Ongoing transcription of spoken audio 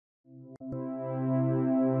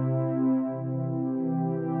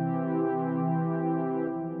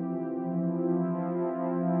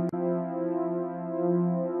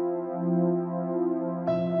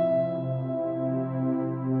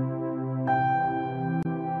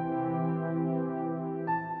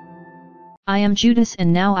I am Judas,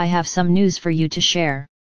 and now I have some news for you to share.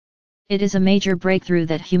 It is a major breakthrough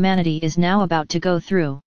that humanity is now about to go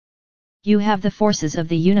through. You have the forces of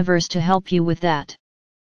the universe to help you with that.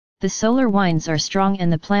 The solar winds are strong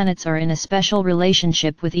and the planets are in a special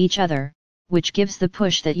relationship with each other, which gives the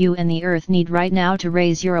push that you and the Earth need right now to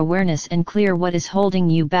raise your awareness and clear what is holding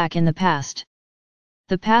you back in the past.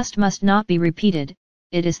 The past must not be repeated.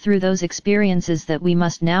 It is through those experiences that we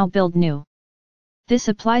must now build new. This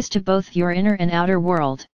applies to both your inner and outer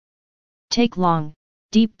world. Take long,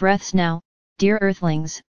 deep breaths now, dear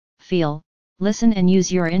Earthlings. Feel, listen and use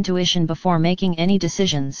your intuition before making any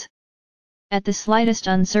decisions. At the slightest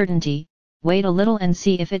uncertainty, wait a little and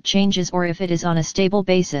see if it changes or if it is on a stable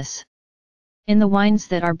basis. In the winds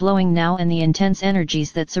that are blowing now and the intense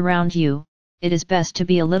energies that surround you, it is best to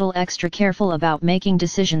be a little extra careful about making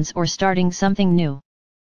decisions or starting something new.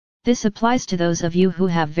 This applies to those of you who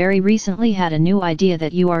have very recently had a new idea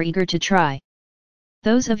that you are eager to try.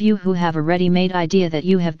 Those of you who have a ready-made idea that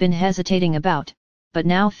you have been hesitating about, but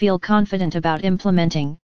now feel confident about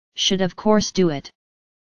implementing, should of course do it.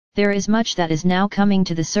 There is much that is now coming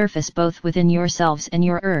to the surface both within yourselves and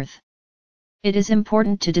your Earth. It is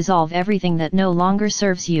important to dissolve everything that no longer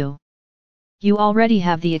serves you. You already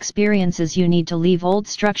have the experiences you need to leave old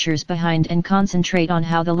structures behind and concentrate on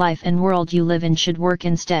how the life and world you live in should work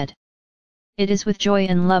instead. It is with joy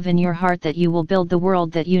and love in your heart that you will build the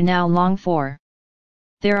world that you now long for.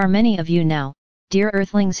 There are many of you now, dear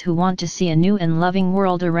Earthlings, who want to see a new and loving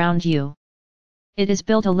world around you. It is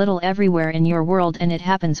built a little everywhere in your world, and it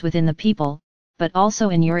happens within the people, but also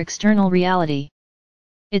in your external reality.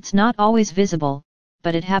 It's not always visible,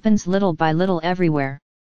 but it happens little by little everywhere.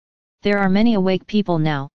 There are many awake people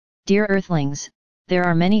now, dear Earthlings. There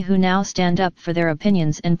are many who now stand up for their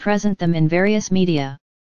opinions and present them in various media.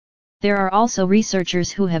 There are also researchers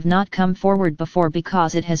who have not come forward before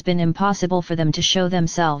because it has been impossible for them to show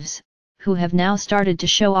themselves, who have now started to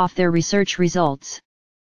show off their research results.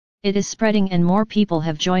 It is spreading and more people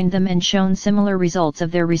have joined them and shown similar results of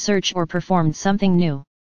their research or performed something new.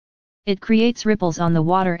 It creates ripples on the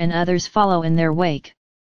water and others follow in their wake.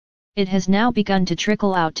 It has now begun to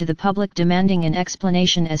trickle out to the public, demanding an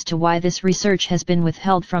explanation as to why this research has been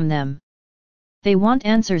withheld from them. They want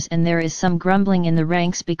answers, and there is some grumbling in the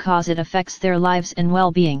ranks because it affects their lives and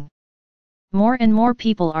well-being. More and more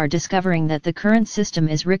people are discovering that the current system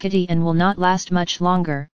is rickety and will not last much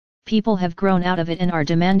longer. People have grown out of it and are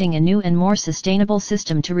demanding a new and more sustainable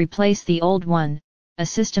system to replace the old one, a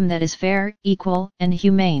system that is fair, equal, and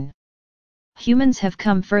humane. Humans have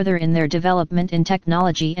come further in their development in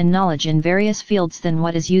technology and knowledge in various fields than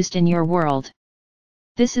what is used in your world.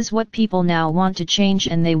 This is what people now want to change,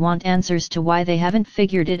 and they want answers to why they haven't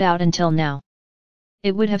figured it out until now.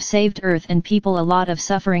 It would have saved Earth and people a lot of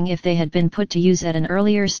suffering if they had been put to use at an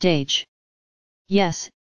earlier stage.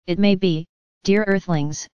 Yes, it may be, dear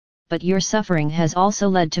Earthlings, but your suffering has also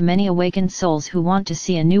led to many awakened souls who want to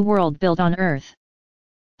see a new world built on Earth.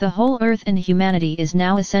 The whole Earth and humanity is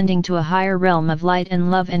now ascending to a higher realm of light and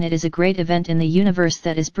love, and it is a great event in the universe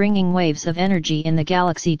that is bringing waves of energy in the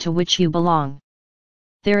galaxy to which you belong.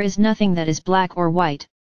 There is nothing that is black or white,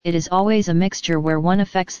 it is always a mixture where one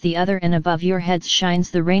affects the other, and above your heads shines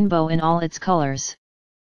the rainbow in all its colors.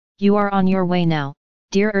 You are on your way now,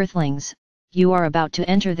 dear Earthlings. You are about to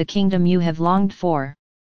enter the kingdom you have longed for.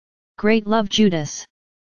 Great love, Judas.